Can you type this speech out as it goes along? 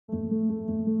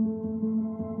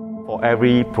For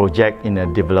every project in a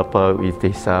developer, it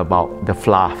is about the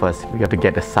flour first. We have to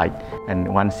get the site.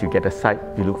 And once you get the site,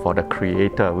 you look for the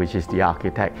creator, which is the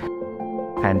architect.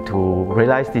 And to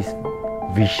realize this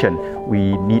vision,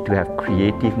 we need to have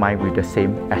creative mind with the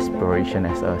same aspiration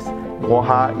as us.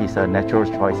 Woh-Ha is a natural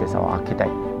choice as our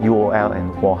architect. UOL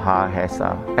and Woh-Ha has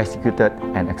executed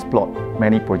and explored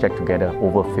many projects together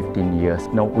over 15 years.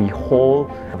 Now we hold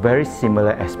a very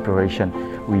similar aspiration.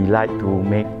 We like to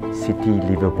make city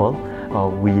livable.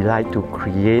 We like to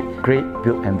create great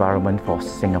built environment for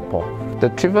Singapore. The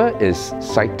Triva is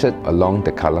sited along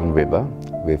the Kallang River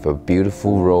with a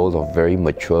beautiful row of very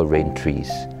mature rain trees.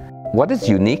 What is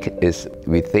unique is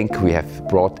we think we have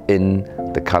brought in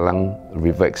the Kallang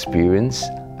River experience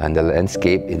and the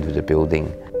landscape into the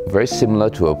building. Very similar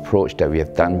to an approach that we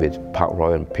have done with Park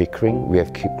Royal and Pickering, we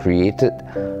have created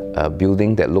a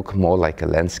building that looks more like a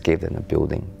landscape than a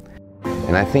building.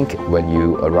 And I think when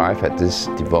you arrive at this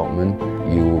development,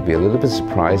 you will be a little bit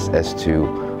surprised as to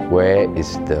where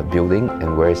is the building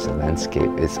and where is the landscape.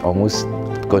 It's almost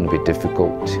going to be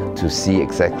difficult to see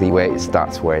exactly where it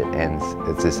starts, where it ends.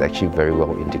 It's actually very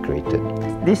well integrated.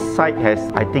 This site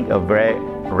has, I think, a very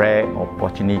rare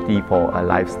opportunity for a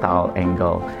lifestyle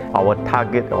angle. Our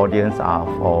target audience are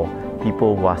for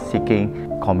people who are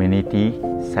seeking community,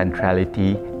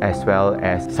 centrality, as well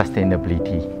as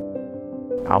sustainability.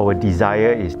 Our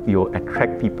desire is to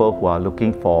attract people who are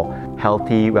looking for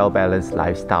healthy, well-balanced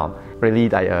lifestyle, really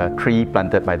like a tree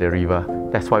planted by the river.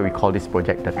 That's why we call this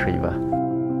project the Triva.